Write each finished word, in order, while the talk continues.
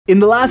In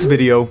the last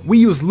video, we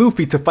used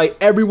Luffy to fight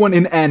everyone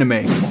in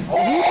anime.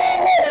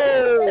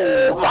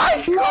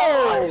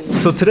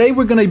 So today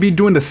we're gonna be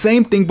doing the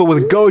same thing but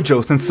with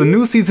Gojo, since the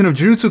new season of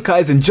Jujutsu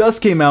Kaisen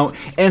just came out,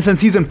 and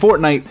since he's in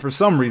Fortnite for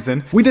some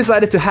reason, we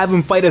decided to have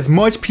him fight as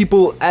much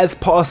people as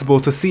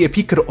possible to see if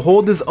he could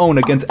hold his own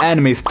against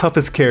anime's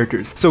toughest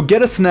characters. So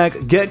get a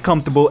snack, get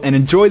comfortable, and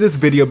enjoy this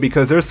video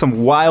because there's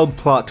some wild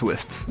plot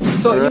twists.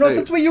 So you know,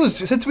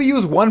 since we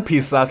used One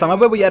Piece last time, I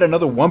bet we had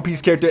another One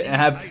Piece character and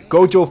have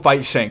Gojo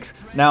fight Shanks.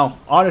 Now,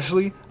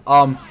 honestly,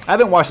 I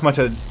haven't watched much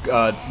of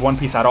One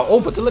Piece at all.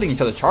 Oh, but they're letting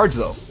each other charge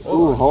though.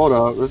 Ooh, hold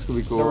up. This could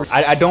be cool.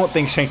 I don't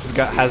think Shanks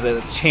has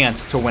a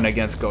chance to win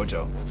against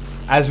Gojo,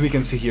 as we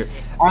can see here.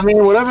 I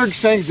mean, whatever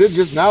Shanks did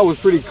just now was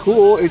pretty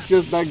cool. It's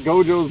just that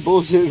Gojo's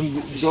bullshit.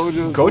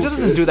 Gojo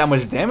doesn't do that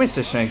much damage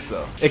to Shanks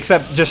though.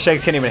 Except just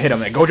Shanks can't even hit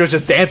him. Like, Gojo's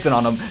just dancing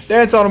on him.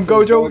 Dance on him,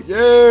 Gojo.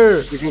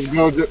 Yeah. Because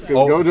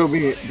Gojo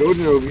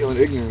being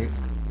ignorant.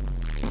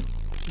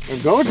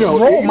 Gojo,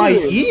 roll my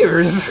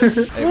ears.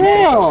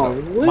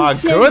 Damn, my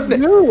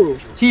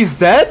goodness. He's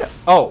dead?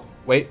 Oh,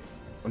 wait.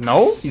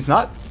 No, he's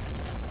not.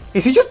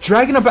 Is he just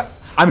dragging him back?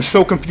 I'm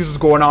so confused what's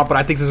going on, but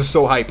I think this is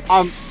so hype.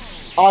 I'm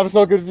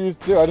so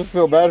confused too. I just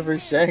feel bad for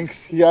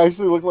Shanks. He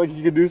actually looks like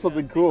he could do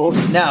something cool.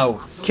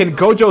 Now, can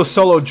Gojo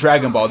solo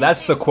Dragon Ball?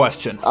 That's the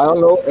question. I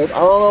don't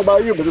know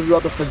about you, but this is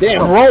about the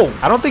damn. Bro,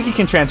 I don't think he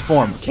can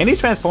transform. Can he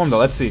transform though?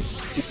 Let's see.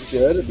 He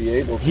should be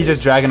able to. He's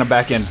just dragging him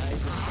back in.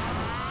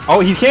 Oh,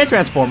 he can't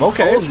transform.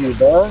 Okay. I told you,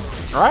 bro.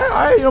 All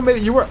right. You know,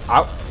 maybe you were.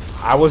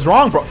 I was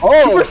wrong, bro.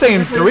 Oh, Super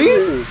Saiyan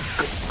 3?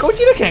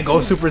 Gogeta can't go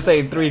Super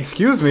Saiyan 3.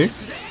 Excuse me.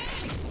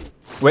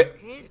 Wait,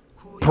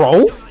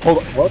 bro. Hold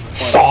on. What?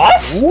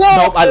 Sauce? Whoa.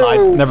 Nope, I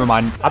lied. Never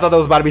mind. I thought there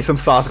was about to be some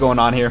sauce going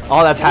on here.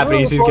 All that's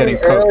happening is he's getting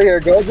cooked. Earlier,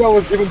 Gojo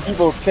was giving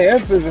people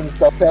chances and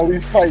stuff to at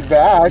least fight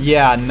back.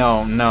 Yeah,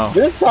 no.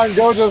 This time,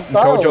 Gojo's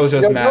silent. Gojo's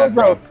just mad,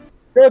 bro.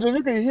 Gojo,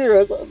 you can hear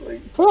us.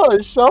 Like, put on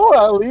a show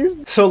at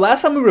least. So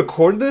last time we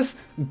recorded this,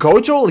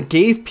 Gojo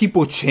gave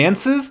people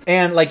chances,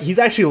 and like he's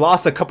actually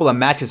lost a couple of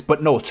matches.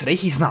 But no, today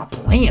he's not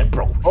playing,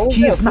 bro.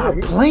 He is not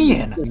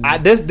playing.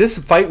 This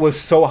fight was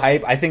so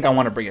hype. I think I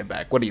want to bring it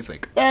back. What do you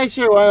think? Yeah,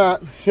 sure. Why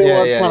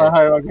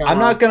not?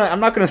 I'm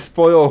not gonna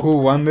spoil who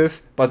won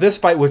this, but this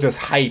fight was just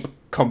hype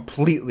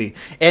completely.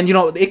 And you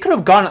know, it could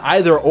have gone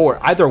either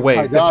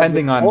way,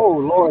 depending on. Oh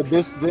lord,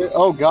 this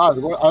oh god,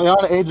 are they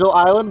on Angel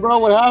Island, bro?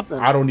 What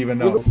happened? I don't even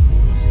know.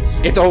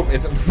 It's over.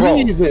 It's bro.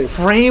 Jesus.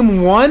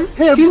 Frame one.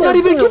 He's not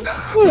even. Bro,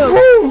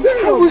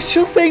 I was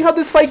just saying how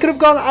this fight could have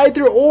gone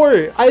either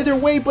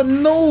way, but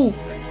no,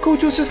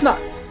 Gojo's just not.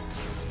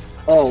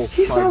 Oh,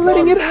 he's not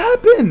letting it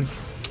happen.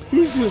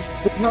 He's just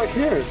does not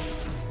care.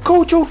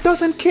 Gojo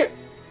doesn't care.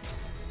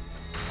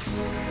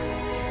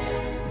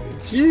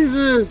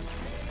 Jesus.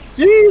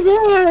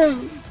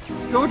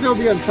 Gojo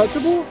the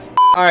untouchable.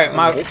 All right,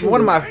 one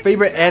of my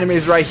favorite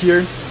animes right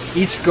here.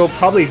 Ichigo,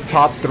 probably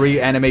top 3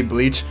 anime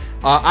Bleach.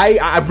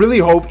 I really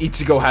hope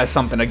Ichigo has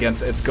something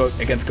against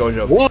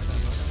Gojo. What?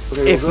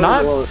 Okay, if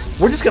not,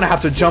 we're just gonna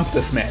have to jump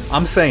this man.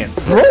 I'm saying,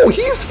 bro,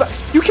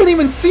 you can't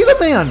even see the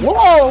man. Whoa,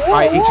 all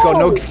right, Ichigo,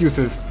 no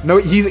excuses. No,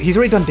 he's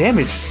already done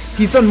damage.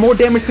 He's done more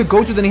damage to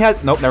Gojo than he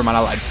has. Nope, never mind.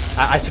 I lied.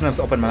 I shouldn't have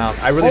opened my mouth.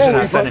 I really shouldn't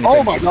have said anything.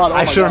 Oh my god.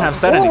 I shouldn't have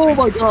said anything. Oh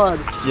my god.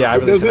 Yeah, I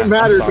really shouldn't. It doesn't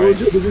matter.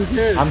 Gojo doesn't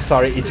care. I'm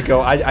sorry,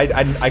 Ichigo.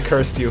 I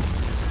cursed you.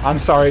 I'm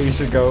sorry,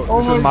 Ichigo.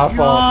 Oh this is my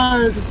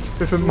fault.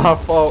 This is my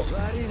fault.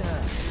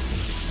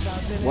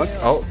 What?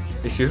 Oh,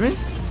 excuse me?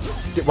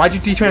 Why'd you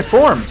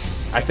de-transform?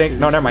 I think,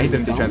 no, never mind, he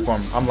didn't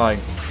de-transform. I'm like,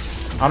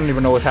 I don't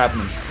even know what's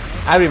happening.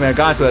 I haven't even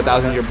gotten to the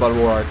 1,000-year Blood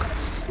War arc.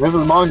 This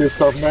is manga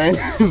stuff, man.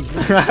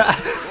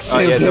 Oh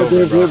yeah, it's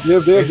over, bro.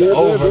 It's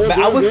over.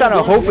 Man, I was kind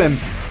of hoping,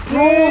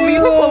 bro,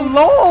 leave him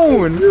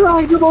alone.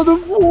 Drag him on the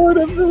floor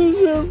to finish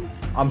him.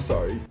 I'm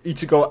sorry,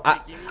 Ichigo.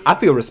 I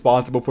feel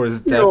responsible for his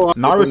death.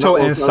 Naruto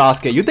and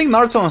Sasuke. You think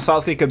Naruto and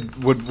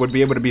Sasuke would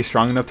be able to be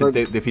strong enough to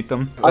defeat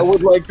them? I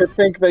would like to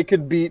think they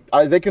could beat.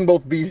 They can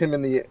both beat him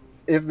in the.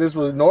 If this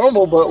was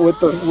normal, but with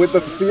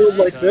the field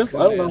like this, I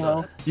don't know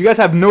how. You guys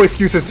have no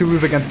excuses to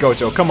lose against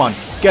Gojo. Come on,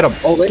 get him.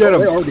 Oh, get him.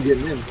 They're already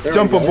getting in.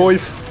 Jump him,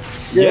 boys.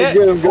 Yeah,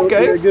 get him,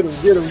 okay. Get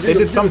him. They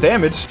did some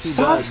damage.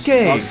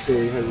 Sasuke.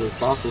 Sasuke has a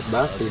sauceless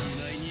bastard.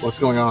 What's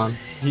going on?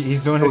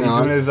 He's doing his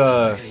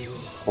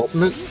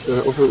ultimate?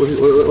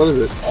 What is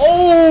it?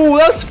 Oh,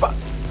 that's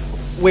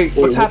wait,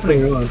 what's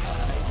happening?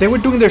 They were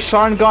doing their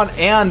Sharingan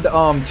and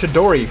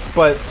Chidori,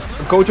 but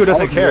Gojo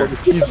doesn't care.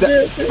 He's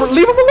dead.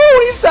 Leave him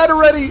alone. He's dead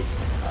already.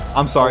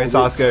 I'm sorry,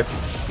 Sasuke.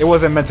 It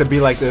wasn't meant to be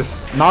like this.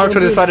 Naruto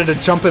decided to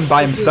jump in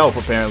by himself,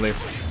 apparently.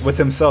 With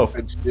himself.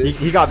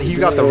 He got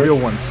the real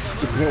ones.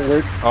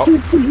 Oh,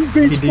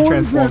 he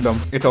de-transformed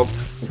them. It's a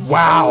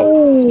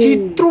wow.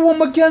 He threw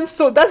him against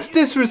the. That's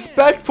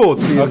disrespectful.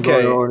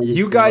 Okay,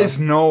 you guys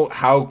know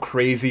how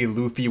crazy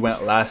Luffy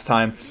went last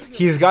time.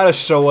 He's got to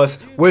show us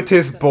with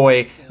his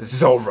boy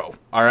Zoro.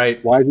 All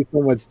right. Why is he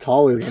so much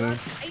taller than him?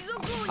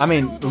 I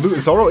mean,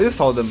 Zoro is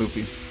taller than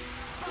Luffy.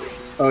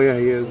 Oh yeah,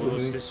 he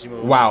is.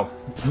 Wow.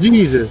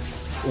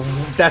 Jesus.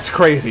 That's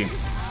crazy.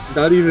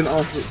 Not even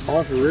off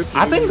rip.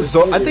 I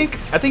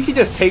think he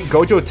just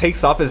Gojo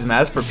takes off his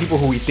mask for people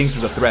who he thinks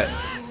is a threat.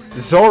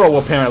 Zoro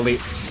apparently.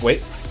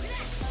 Wait.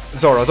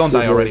 Zoro, don't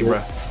die already,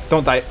 bro.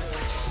 Don't die.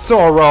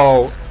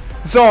 Zoro.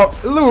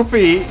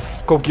 Luffy.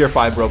 Go Gear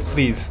 5, bro,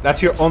 please.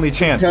 That's your only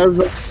chance.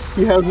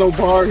 He has no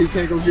bar. He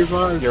can't go Gear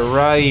 5. You're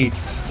right.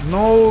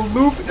 No,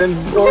 Luffy. And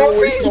Zoro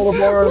wastes all the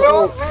bar.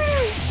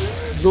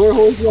 Zoro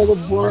holds all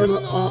the bar.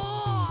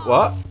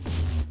 What?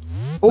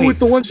 Oh, wait, with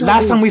the one shot.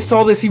 Last time we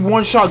saw this, he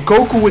one-shot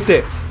Goku with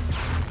it.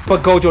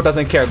 But Gojo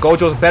doesn't care.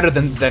 Gojo's better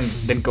than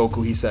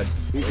Goku, he said.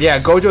 Yeah,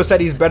 Gojo said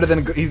he's better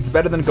than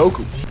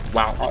Goku.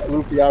 Wow.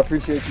 Luffy, I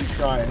appreciate you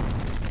trying.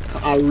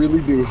 I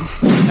really do.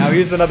 Now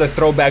here's another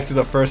throwback to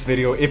the first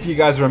video. If you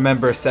guys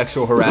remember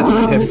sexual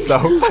harassment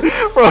himself.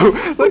 Bro,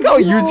 look how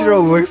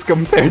Yujiro looks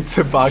compared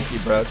to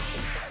Baki, bro.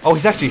 Oh,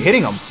 he's actually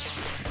hitting him.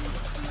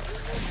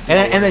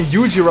 And then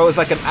Yujiro is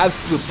like an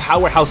absolute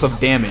powerhouse of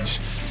damage.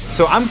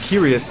 So I'm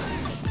curious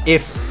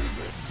if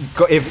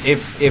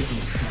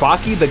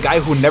Baki, the guy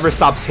who never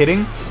stops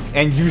hitting,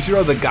 and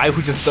Yujiro, the guy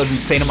who just does an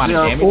insane amount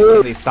of damage,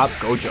 will they stop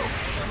Gojo?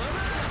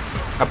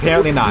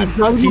 Apparently not.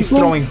 He's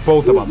throwing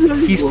both of them.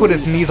 He's put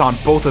his knees on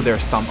both of their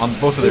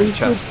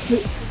chests.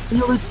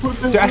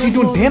 They're actually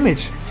doing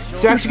damage.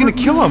 They're actually gonna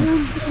kill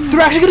him. They're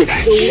actually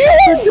gonna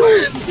kill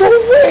him. No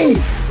way!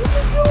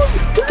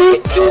 They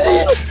did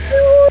it!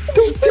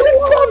 They did it,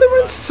 father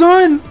and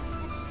son!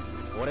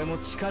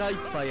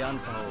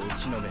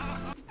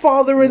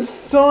 Father and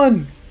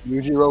son!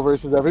 Yujiro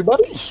versus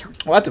everybody?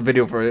 Well, that's a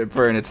video for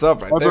in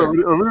itself right there. A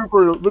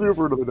video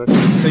for another day.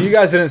 So you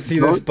guys didn't see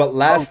this, but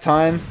last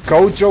time,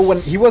 Gojo, when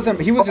he was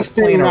just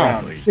playing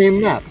around.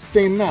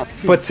 Same map.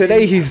 But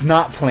today he's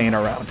not playing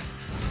around.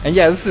 And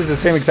yeah, this is the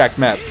same exact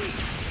map.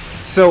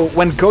 So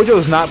when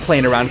Gojo's not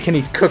playing around, can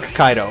he cook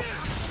Kaido?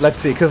 Let's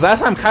see, because last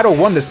time Kaido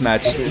won this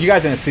match. You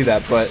guys didn't see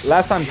that, but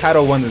last time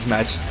Kaido won this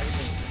match.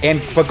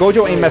 But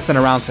Gojo ain't messing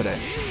around today.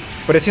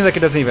 But it seems like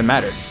it doesn't even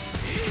matter.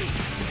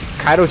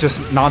 Kaido just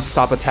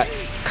non-stop attack.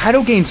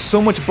 Kaido gains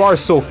so much bars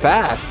so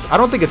fast. I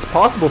don't think it's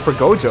possible for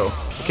Gojo.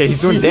 Okay, he's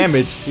doing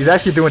damage. He's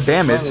actually doing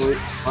damage.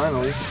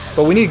 Finally.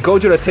 But we need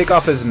Gojo to take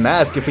off his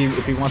mask if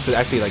he wants to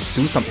actually like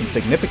do something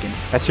significant.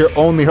 That's your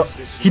only hope.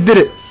 He did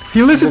it.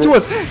 He listened to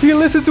us. He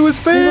listened to his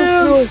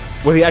fans.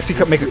 Will he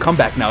actually make a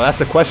comeback now? That's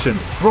the question.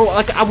 Bro,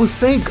 like I was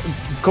saying,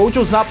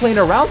 Gojo's not playing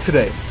around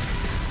today.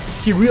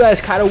 He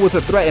realized Kaido was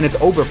a threat and it's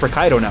over for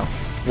Kaido now.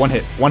 One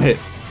hit.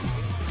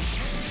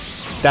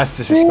 That's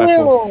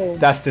disrespectful.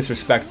 That's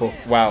disrespectful.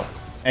 Wow.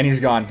 And he's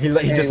gone. He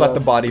just left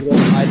the body.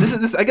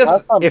 This I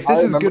guess if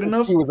this is good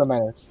enough. He was a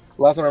menace.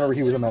 Last time I remember,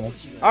 he was a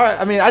menace. All right.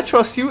 I mean, I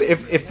trust you.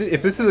 If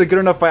this is a good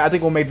enough fight, I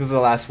think we'll make this the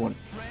last one.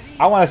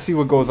 I want to see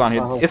what goes on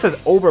here. It says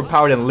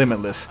overpowered and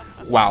limitless.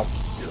 Wow.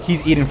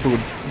 He's eating food.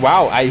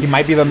 Wow. He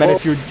might be the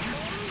menace you.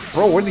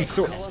 Bro, what is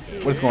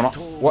going on?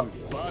 What?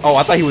 Oh,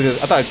 I thought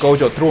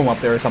Gojo threw him up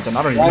there or something.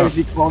 I don't even know. Why is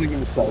he cloning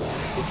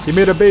himself? He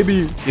made a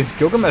baby. Is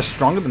Gilgamesh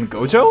stronger than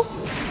Gojo?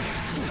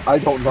 I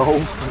don't know.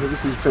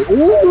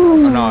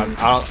 Ooh! No,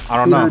 I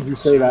don't know. He heard you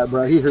say that,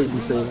 bro. He heard you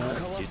say that.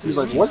 He's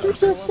like, what you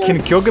just say? Can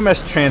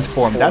Gilgamesh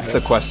transform? That's the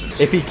question.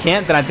 If he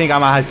can't, then I think I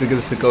might have to give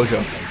this to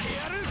Gojo.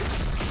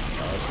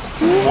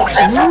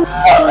 Never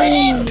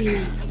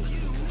mind!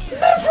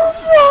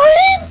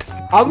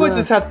 I would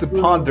just have to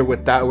ponder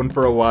with that one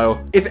for a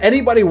while. If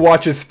anybody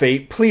watches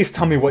Fate, please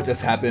tell me what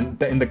just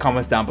happened in the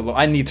comments down below.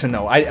 I need to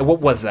know.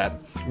 What was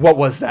that? What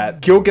was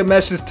that?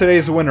 Gilgamesh is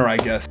today's winner, I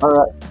guess.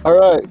 All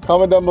right.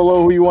 Comment down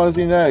below who you want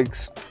to see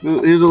next.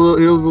 Here's a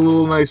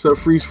little nice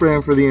freeze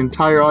frame for the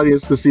entire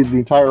audience to see the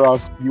entire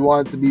roster. You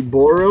want it to be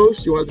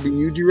Boros? You want it to be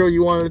Yujiro?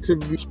 You want it to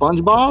be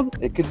SpongeBob?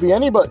 It could be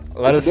anybody.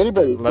 Let us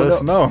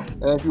know.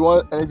 And if you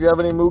have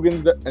any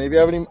Mugens, and if you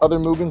have any other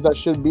Mugens that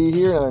should be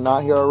here and they're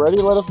not here already,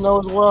 let us know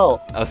as well.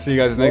 I'll see you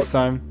guys next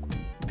time.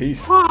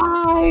 Peace.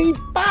 Bye.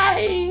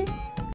 Bye.